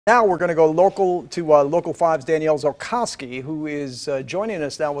Now we're going to go local to Local 5's Danielle Zolkowski, who is joining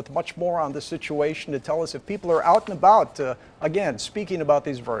us now with much more on the situation to tell us if people are out and about, again, speaking about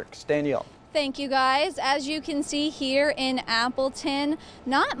these verdicts. Danielle. Thank you, guys. As you can see here in Appleton,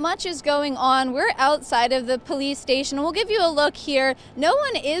 not much is going on. We're outside of the police station. We'll give you a look here. No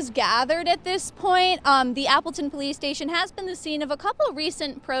one is gathered at this point. The Appleton police station has been the scene of a couple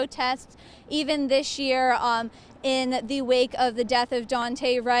recent protests, even this year, in the wake of the death of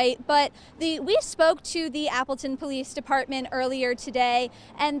Dante Wright. But we spoke to the Appleton Police Department earlier today,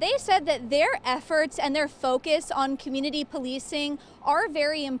 and they said that their efforts and their focus on community policing are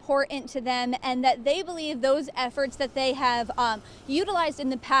very important to them, and that they believe those efforts that they have utilized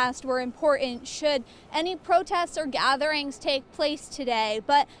in the past were important should any protests or gatherings take place today.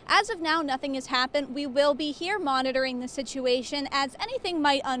 But as of now, nothing has happened. We will be here monitoring the situation as anything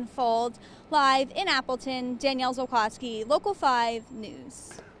might unfold. Live in Appleton, Danielle Zolkowski, Local 5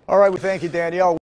 News. All right, well, thank you, Danielle.